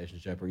step in a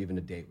relationship or even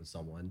a date with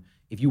someone.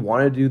 If you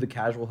want to do the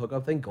casual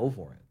hookup thing, go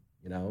for it,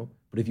 you know?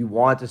 But if you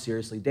want to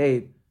seriously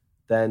date,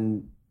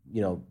 then,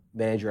 you know,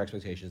 manage your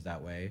expectations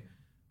that way.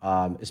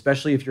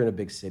 Especially if you're in a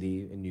big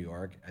city in New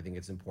York, I think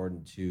it's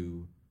important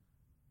to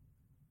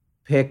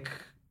pick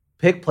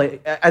play.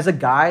 As a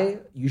guy,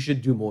 you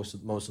should do most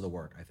of the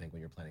work, I think, when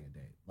you're planning a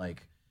date.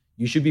 Like,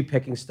 you should be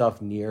picking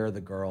stuff near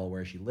the girl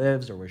where she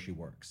lives or where she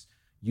works.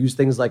 Use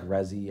things like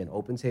Resy and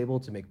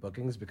OpenTable to make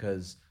bookings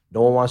because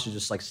no one wants to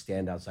just like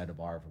stand outside a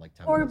bar for like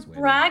 10 minutes waiting.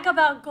 Or brag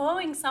about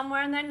going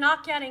somewhere and then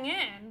not getting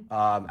in.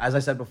 As I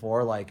said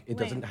before, like it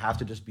doesn't have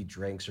to just be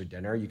drinks or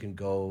dinner. You can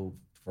go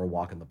for a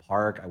walk in the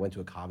park. I went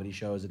to a comedy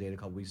show as a date a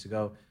couple weeks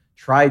ago.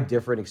 Try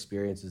different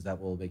experiences that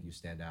will make you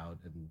stand out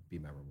and be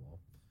memorable.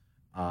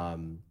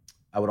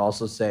 I would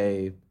also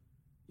say,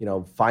 you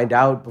know, find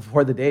out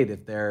before the date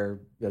if they're,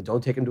 you know,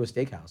 don't take them to a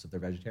steakhouse if they're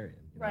vegetarian.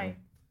 Right.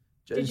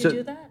 Know? Did you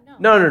do that?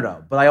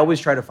 No. But I always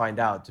try to find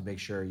out to make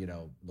sure, you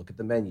know, look at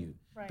the menu.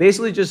 Right.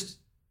 Basically just,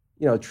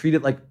 you know, treat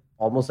it like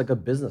almost like a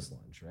business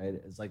lunch, right?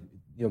 It's like,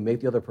 you know,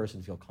 make the other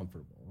person feel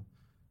comfortable.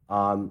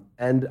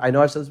 And I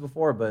know I've said this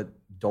before, but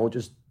don't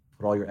just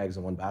put all your eggs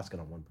in one basket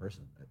on one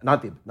person.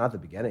 Not the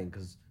beginning,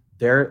 because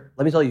let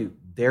me tell you,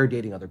 they're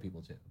dating other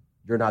people too.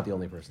 You're not the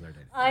only person they're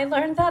dating. I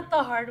learned that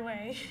the hard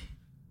way.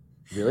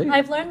 Really?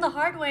 I've learned the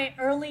hard way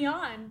early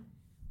on,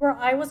 where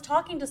I was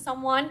talking to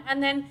someone,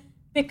 and then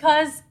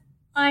because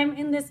I'm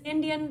in this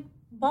Indian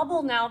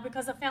bubble now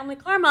because of family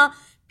karma,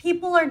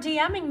 people are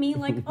DMing me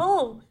like,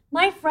 oh,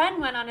 my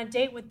friend went on a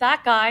date with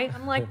that guy.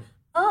 I'm like,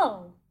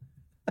 oh,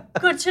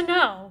 good to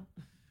know.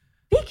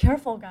 Be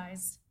careful,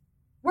 guys.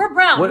 We're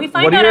brown. We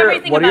find out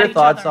everything about each other. What are your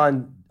thoughts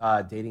on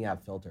dating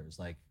app filters?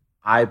 Like,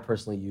 I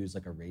personally use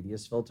like a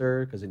radius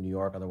filter because in New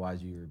York,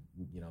 otherwise you're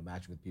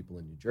matching with people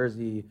in New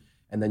Jersey,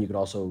 and then you could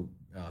also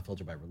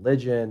filter by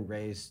religion,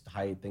 race,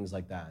 height, things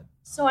like that.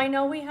 So I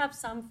know we have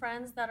some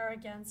friends that are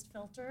against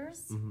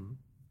filters,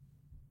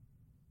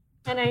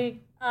 and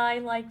I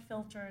like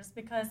filters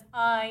because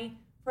I,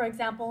 for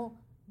example,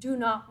 do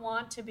not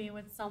want to be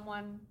with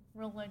someone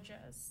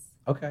religious.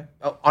 Okay.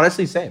 Oh,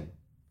 honestly, same.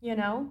 You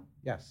know?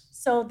 Yes.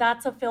 So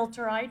that's a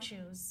filter I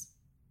choose.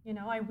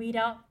 I weed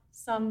out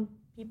some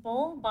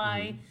people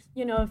by,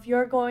 if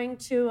you're going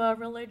to a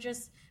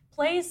religious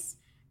place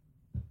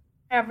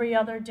every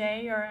other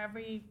day or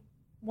every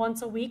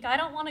once a week, I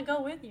don't want to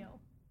go with you.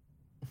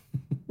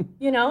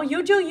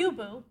 You do you,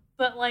 boo.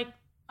 But like,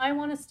 I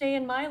want to stay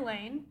in my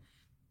lane.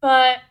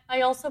 But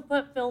I also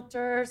put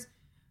filters.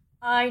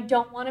 I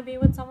don't want to be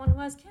with someone who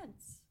has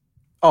kids.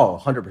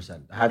 Oh,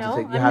 100%.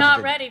 I'm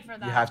not ready for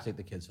that. You have to take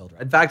the kids filter.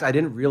 In fact, I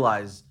didn't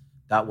realize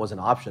that was an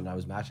option. I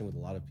was matching with a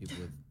lot of people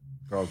with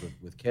girls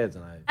with kids,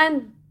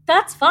 and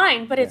that's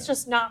fine, but it's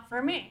just not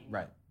for me.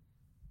 Right.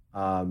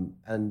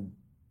 And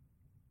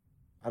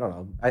I don't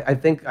know.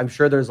 I'm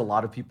sure there's a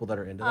lot of people that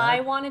are into that. I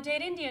want to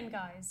date Indian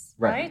guys,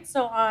 right?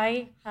 So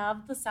I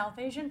have the South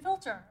Asian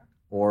filter.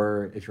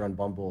 Or if you're on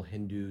Bumble,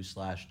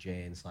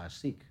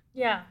 Hindu/Jain/Sikh.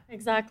 Yeah,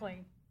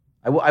 exactly.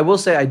 I will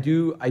say I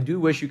do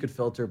wish you could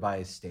filter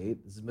by state.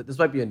 This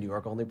might be a New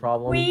York only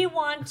problem. We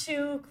want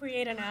to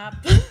create an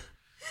app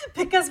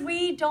because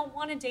we don't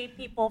want to date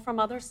people from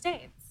other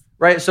states.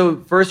 Right. So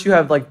first you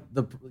have like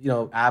the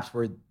apps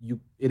where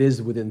it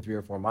is within 3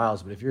 or 4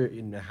 miles, but if you're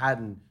in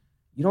Manhattan,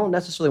 you don't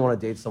necessarily want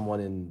to date someone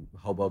in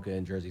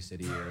Hoboken, Jersey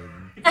City,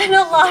 and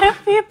a lot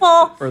of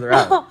people further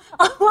out.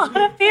 A lot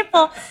of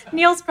people.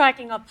 Neil's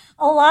cracking up.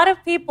 A lot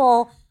of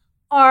people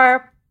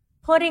are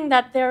putting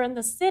that they're in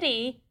the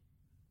city,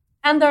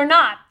 and they're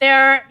not.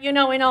 They're in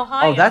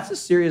Ohio. Oh, that's a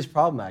serious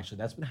problem actually.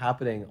 That's been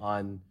happening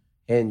on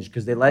Hinge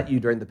because they let you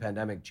during the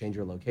pandemic change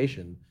your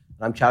location.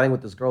 And I'm chatting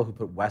with this girl who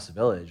put West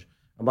Village.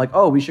 I'm like,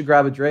 oh, we should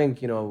grab a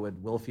drink,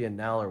 with Wilfie and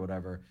Nell or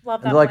whatever. Love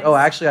that and they're like, place. oh,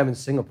 actually, I'm in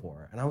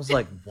Singapore. And I was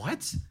like,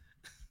 what?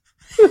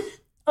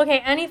 Okay,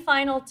 any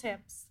final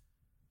tips?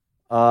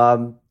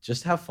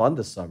 Just have fun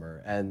this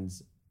summer. And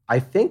I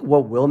think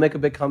what will make a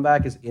big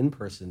comeback is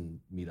in-person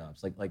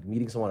meetups, like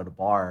meeting someone at a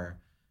bar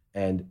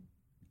and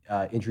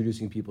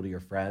introducing people to your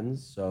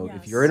friends. So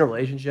if you're in a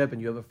relationship and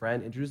you have a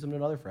friend, introduce them to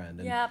another friend.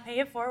 And pay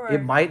it forward.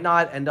 It might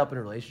not end up in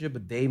a relationship,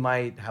 but they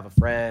might have a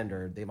friend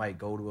or they might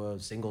go to a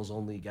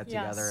singles-only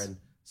get-together and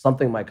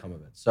something might come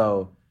of it.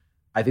 So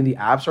I think the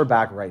apps are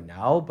back right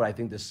now, but I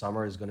think this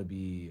summer is going to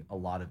be a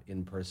lot of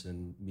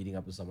in-person meeting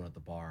up with someone at the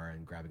bar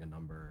and grabbing a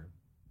number.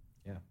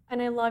 Yeah.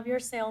 And I love your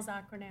sales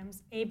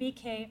acronyms.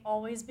 ABK,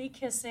 always be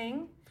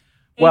kissing.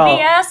 Well,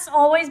 ABS,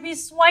 always be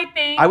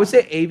swiping. I would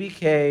say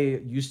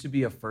ABK used to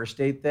be a first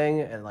date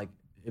thing, and like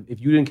if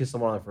you didn't kiss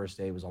someone on the first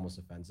date, it was almost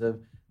offensive.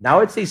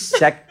 Now I'd say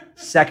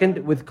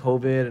second with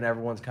COVID and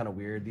everyone's kind of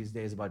weird these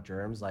days about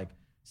germs. Like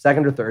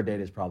second or third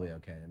date is probably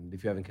okay, and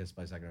if you haven't kissed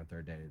by second or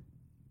third date,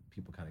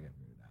 people kind of get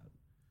weirded out.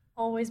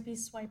 Always be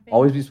swiping.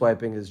 Always be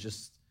swiping is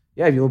just if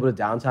you have a little bit of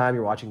downtime,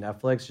 you're watching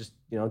Netflix, just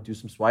do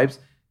some swipes.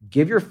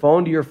 Give your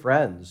phone to your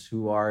friends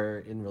who are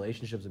in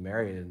relationships and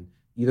married, and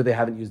either they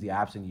haven't used the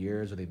apps in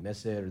years, or they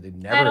miss it, or they've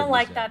never. I don't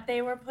like that.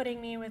 They were putting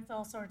me with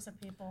all sorts of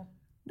people.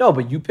 No,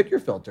 but you pick your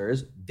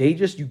filters.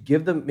 You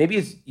give them. Maybe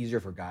it's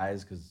easier for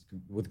guys because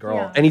with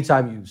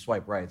anytime you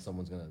swipe right,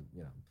 someone's gonna,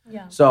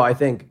 Yeah. So I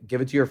think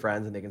give it to your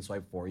friends and they can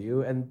swipe for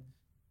you. And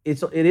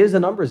it is a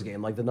numbers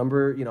game. Like the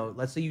number,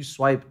 let's say you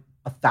swipe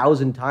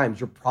 1,000 times,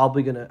 you're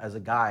probably gonna, as a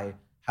guy,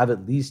 have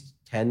at least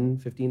 10,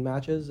 15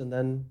 matches, and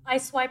then I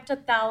swiped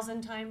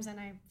 1,000 times and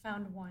I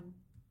found one.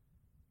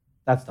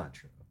 That's not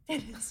true.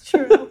 It is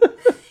true.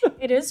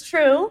 It is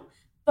true.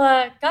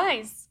 But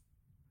guys,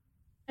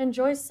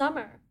 enjoy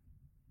summer.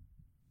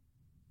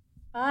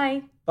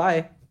 Bye.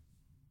 Bye.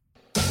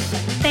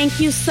 Thank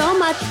you so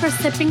much for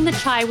sipping the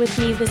chai with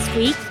me this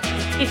week.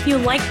 If you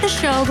like the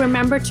show,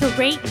 remember to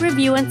rate,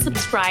 review, and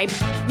subscribe.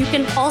 You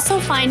can also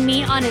find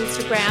me on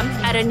Instagram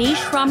at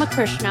Anish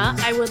Ramakrishna.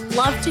 I would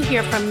love to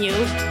hear from you.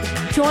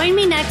 Join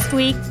me next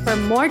week for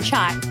more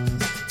chai.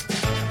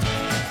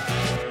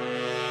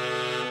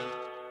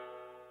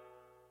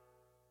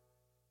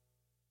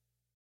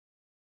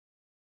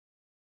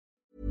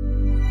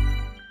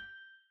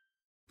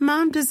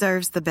 Mom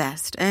deserves the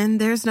best,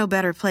 and there's no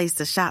better place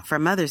to shop for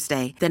Mother's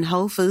Day than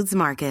Whole Foods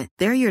Market.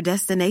 They're your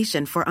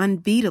destination for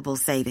unbeatable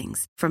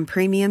savings, from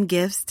premium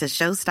gifts to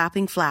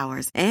show-stopping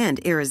flowers and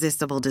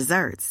irresistible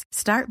desserts.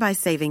 Start by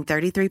saving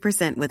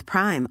 33% with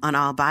Prime on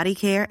all body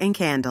care and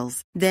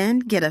candles. Then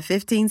get a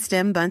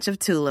 15-stem bunch of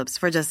tulips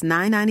for just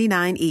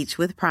 $9.99 each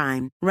with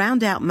Prime.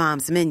 Round out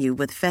Mom's menu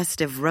with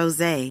festive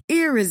rosé,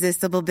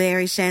 irresistible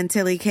berry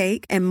chantilly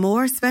cake, and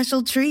more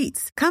special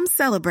treats. Come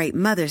celebrate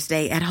Mother's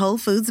Day at Whole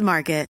Foods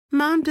Market.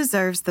 Mom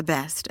deserves the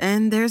best,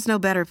 and there's no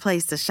better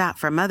place to shop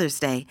for Mother's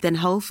Day than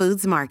Whole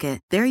Foods Market.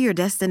 They're your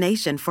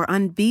destination for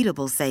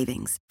unbeatable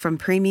savings, from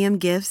premium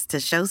gifts to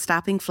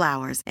show-stopping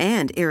flowers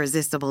and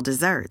irresistible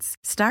desserts.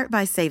 Start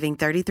by saving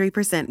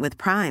 33% with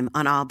Prime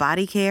on all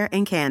body care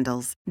and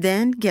candles.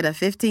 Then get a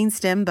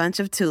 15-stem bunch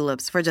of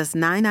tulips for just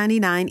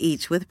 $9.99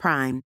 each with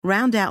Prime.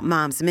 Round out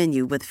Mom's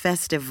menu with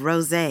festive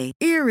rosé,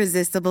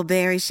 irresistible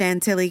berry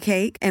chantilly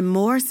cake, and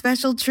more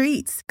special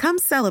treats. Come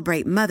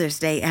celebrate Mother's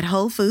Day at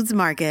Whole Foods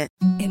Market.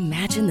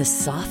 Imagine the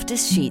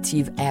softest sheets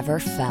you've ever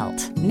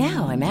felt.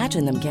 Now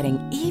imagine them getting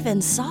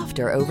even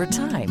softer over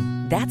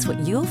time. That's what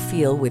you'll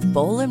feel with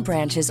Boll &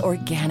 Branch's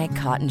organic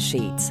cotton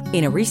sheets.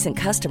 In a recent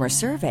customer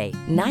survey,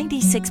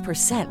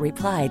 96%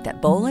 replied that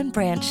Boll &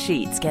 Branch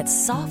sheets get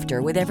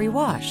softer with every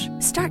wash.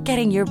 Start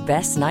getting your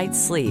best night's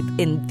sleep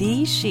in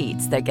these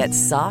sheets that get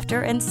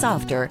softer and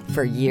softer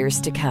for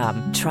years to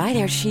come. Try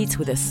their sheets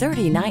with a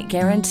 30-night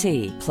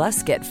guarantee.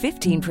 Plus, get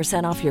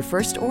 15% off your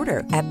first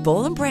order at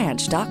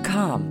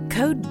bollandbranch.com.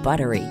 Code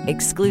BUTTERY.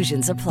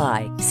 Exclusions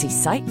apply. See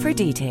site for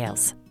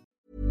details.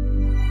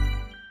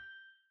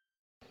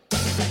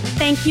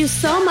 Thank you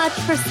so much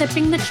for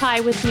sipping the chai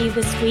with me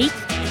this week.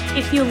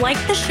 If you like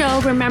the show,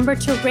 remember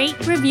to rate,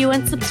 review,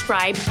 and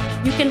subscribe.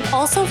 You can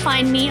also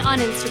find me on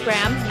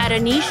Instagram at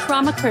Anish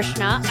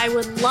Ramakrishna. I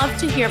would love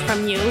to hear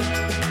from you.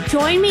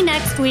 Join me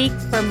next week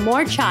for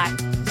more chai.